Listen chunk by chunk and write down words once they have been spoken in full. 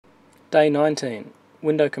Day 19,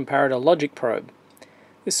 Window Comparator Logic Probe.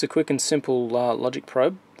 This is a quick and simple logic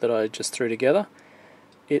probe that I just threw together.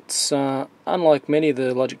 It's unlike many of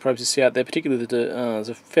the logic probes you see out there, particularly there's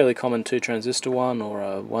a fairly common 2 transistor one, or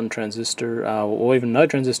a 1 transistor, or even no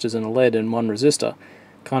transistors and a lead and 1 resistor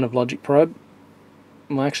kind of logic probe.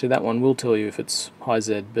 Well, actually that one will tell you if it's high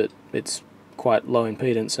Z, but it's quite low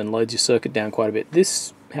impedance and loads your circuit down quite a bit.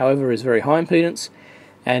 This, however, is very high impedance,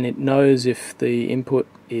 and it knows if the input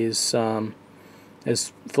is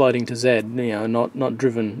floating to Z, not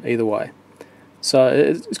driven either way. So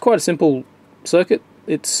it's quite a simple circuit.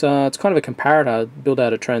 It's kind of a comparator built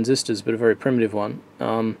out of transistors, but a very primitive one.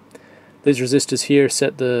 These resistors here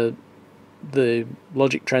set the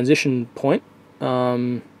logic transition point.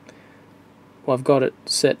 I've got it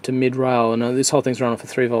set to mid-rail, and this whole thing's run off a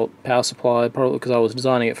 3-volt power supply, probably because I was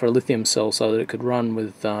designing it for a lithium cell so that it could run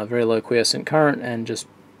with very low quiescent current and just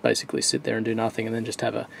basically sit there and do nothing, and then just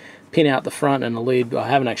have a pin out the front and a lead. I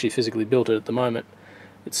haven't actually physically built it at the moment.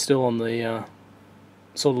 It's still on the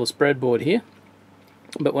solderless breadboard here,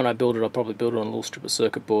 but when I build it, I'll probably build it on a little strip of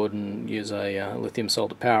circuit board and use a lithium cell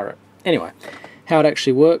to power it. Anyway, how it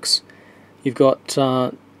actually works: you've got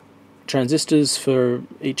transistors for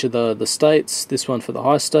each of the states, this one for the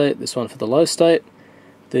high state, this one for the low state.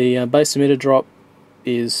 The base emitter drop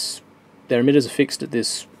is, their emitters are fixed at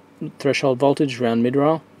this threshold voltage around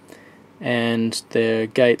mid-rail, and their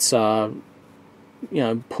gates are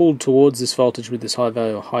pulled towards this voltage with this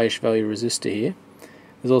highish value resistor here.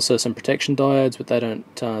 There's also some protection diodes, but they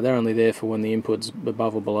don't. They're only there for when the input's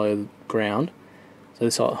above or below ground. So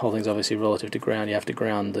this whole thing's obviously relative to ground. You have to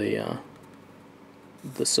ground the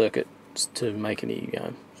circuit to make any.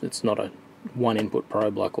 It's not a one input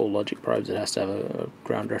probe like all logic probes. It has to have a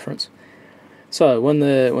ground reference. So when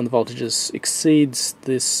the voltage exceeds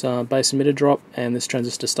this base emitter drop and this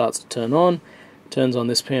transistor starts to turns on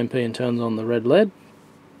this PNP and turns on the red LED.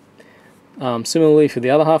 Similarly for the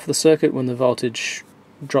other half of the circuit, when the voltage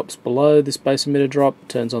drops below this base emitter drop,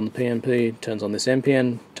 turns on the PNP, turns on this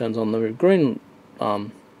NPN, turns on the green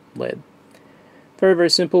LED. Very, very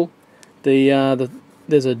simple.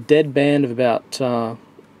 There's a dead band of about,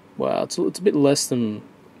 it's a bit less than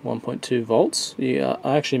 1.2 volts.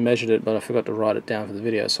 I actually measured it, but I forgot to write it down for the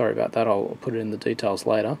video. Sorry about that. I'll put it in the details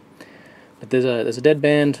later. But there's a dead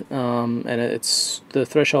band, and the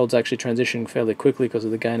threshold's actually transitioning fairly quickly because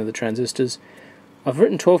of the gain of the transistors. I've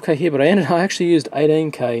written 12K here, but I actually used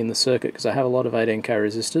 18K in the circuit because I have a lot of 18K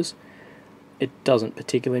resistors. It doesn't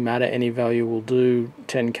particularly matter. Any value will do.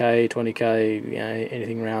 10K, 20K,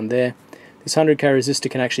 anything around there. This 100K resistor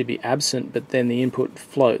can actually be absent, but then the input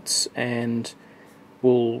floats and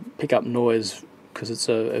will pick up noise because it's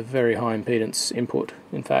a very high impedance input.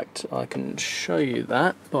 In fact, I can show you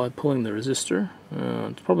that by pulling the resistor.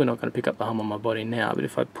 It's probably not going to pick up the hum on my body now, but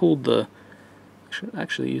if I pulled I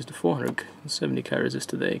actually used a 470K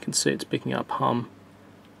resistor there, you can see it's picking up hum,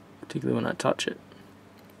 particularly when I touch it.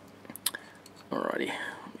 Alrighty,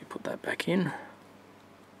 let me put that back in.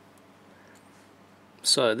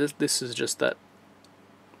 So this is just the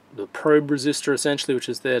probe resistor essentially, which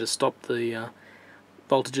is there to stop the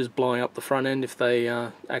voltages blowing up the front end if they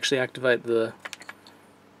actually activate the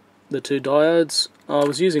 2 diodes. I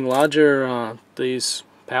was using larger these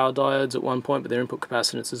power diodes at one point, but their input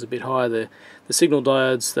capacitance is a bit higher. The signal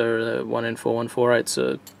diodes, they're 1N4, 148s,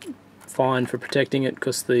 are fine for protecting it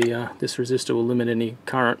because this resistor will limit any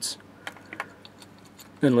currents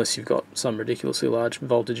unless you've got some ridiculously large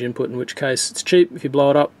voltage input, in which case it's cheap. If you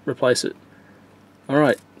blow it up, replace it.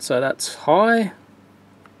 Alright, so that's high,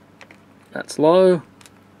 that's low,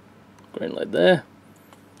 green LED there.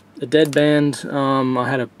 The dead band, I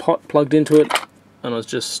had a pot plugged into it and I was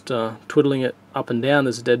just twiddling it up and down.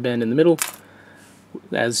 There's a dead band in the middle.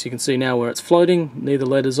 As you can see now where it's floating, neither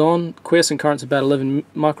LED is on. Quiescent current's about 11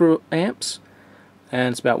 microamps,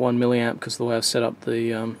 and it's about 1 milliamp because the way I've set up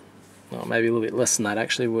the well, maybe a little bit less than that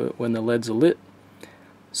actually when the LEDs are lit.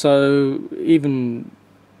 So even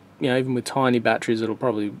with tiny batteries, it'll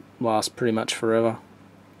probably last pretty much forever.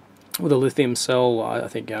 With a lithium cell, I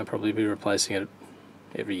think I'll probably be replacing it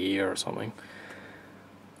every year or something.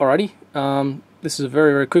 Alrighty, this is a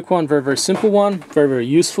very, very quick one, very, very simple one, very, very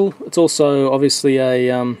useful. It's also obviously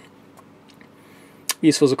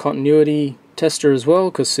useful as a continuity tester as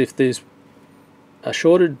well, because if these are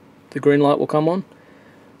shorted, the green light will come on.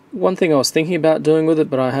 One thing I was thinking about doing with it,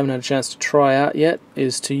 but I haven't had a chance to try out yet,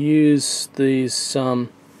 is to use these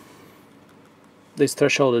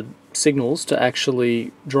thresholded signals to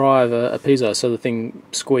actually drive a piezo, so the thing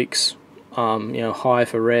squeaks, high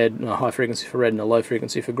for red, high frequency for red, and a low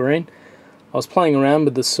frequency for green. I was playing around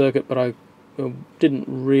with the circuit, but I didn't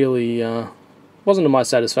really Wasn't to my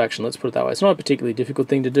satisfaction, let's put it that way. It's not a particularly difficult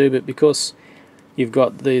thing to do, but because you've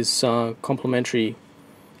got these complementary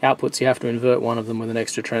outputs, you have to invert one of them with an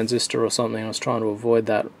extra transistor or something. I was trying to avoid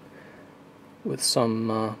that with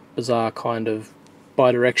some bizarre kind of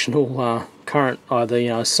bidirectional current,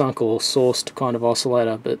 either sunk or sourced kind of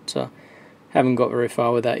oscillator, but haven't got very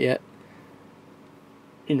far with that yet.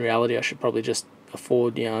 In reality, I should probably just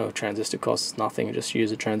afford, a transistor costs nothing, and just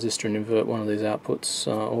use a transistor and invert one of these outputs,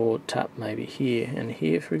 or tap maybe here and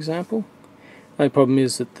here, for example. The only problem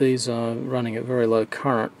is that these are running at very low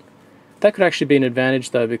current. That could actually be an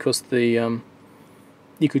advantage though, because the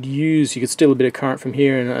you could steal a bit of current from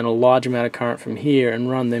here and a large amount of current from here and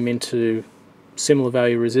run them into similar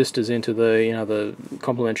value resistors into the the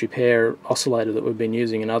complementary pair oscillator that we've been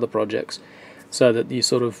using in other projects, so that you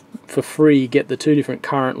sort of for free get the two different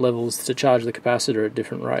current levels to charge the capacitor at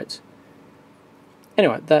different rates.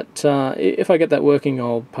 Anyway, that if I get that working,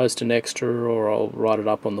 I'll post an extra, or I'll write it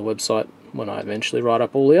up on the website when I eventually write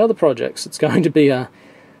up all the other projects. It's going to be a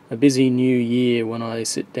busy new year when I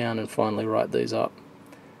sit down and finally write these up.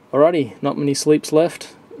 Alrighty, not many sleeps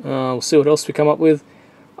left. We'll see what else we come up with.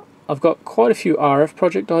 I've got quite a few RF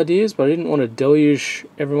project ideas, but I didn't want to deluge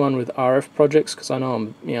everyone with RF projects because I know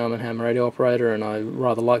I'm a ham radio operator and I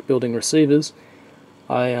rather like building receivers.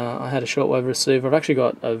 I had a shortwave receiver. I've actually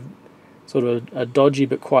got a sort of a dodgy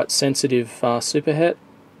but quite sensitive superhet.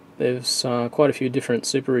 There's quite a few different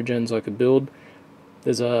super regens I could build.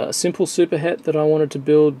 There's a simple superhet that I wanted to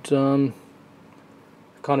build.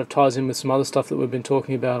 Kind of ties in with some other stuff that we've been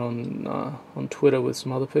talking about on Twitter with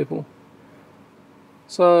some other people.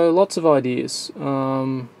 So lots of ideas.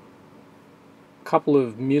 Couple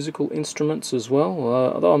of musical instruments as well.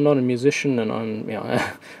 Although I'm not a musician and I'm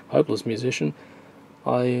a hopeless musician,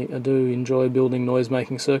 I do enjoy building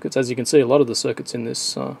noise-making circuits. As you can see, a lot of the circuits in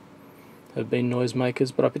this have been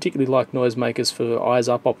noisemakers, but I particularly like noisemakers for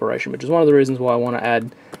eyes-up operation, which is one of the reasons why I want to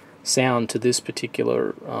add sound to this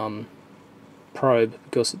particular probe,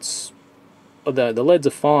 because it's the LEDs are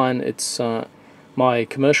fine. It's my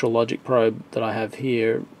commercial logic probe that I have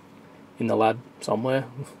here in the lab somewhere.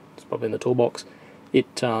 It's probably in the toolbox.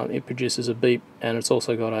 It produces a beep, and it's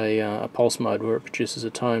also got a pulse mode where it produces a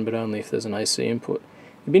tone, but only if there's an AC input.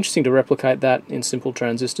 It'd be interesting to replicate that in simple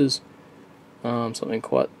transistors. Something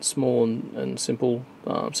quite small and simple,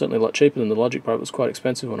 certainly a lot cheaper than the logic probe. It was quite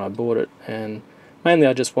expensive when I bought it, and mainly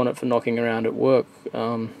I just want it for knocking around at work.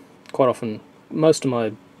 Quite often, most of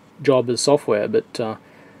my job is software, but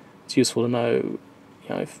it's useful to know,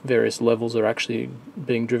 if various levels are actually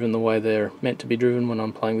being driven the way they're meant to be driven when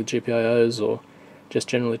I'm playing with GPIOs, or just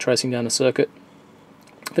generally tracing down a circuit.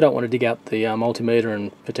 If I don't want to dig out the multimeter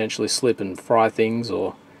and potentially slip and fry things,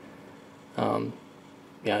 or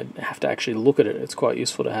have to actually look at it, it's quite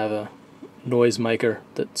useful to have a noise maker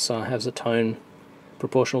that has a tone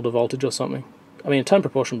proportional to voltage or something. I mean, a tone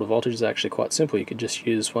proportional to voltage is actually quite simple. You could just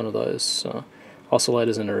use one of those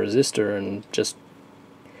oscillators and a resistor and just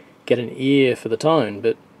get an ear for the tone.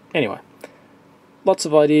 But anyway, lots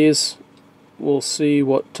of ideas. We'll see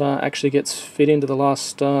what actually gets fit into the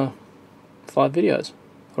last 5 videos.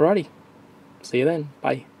 Alrighty, see you then,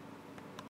 bye.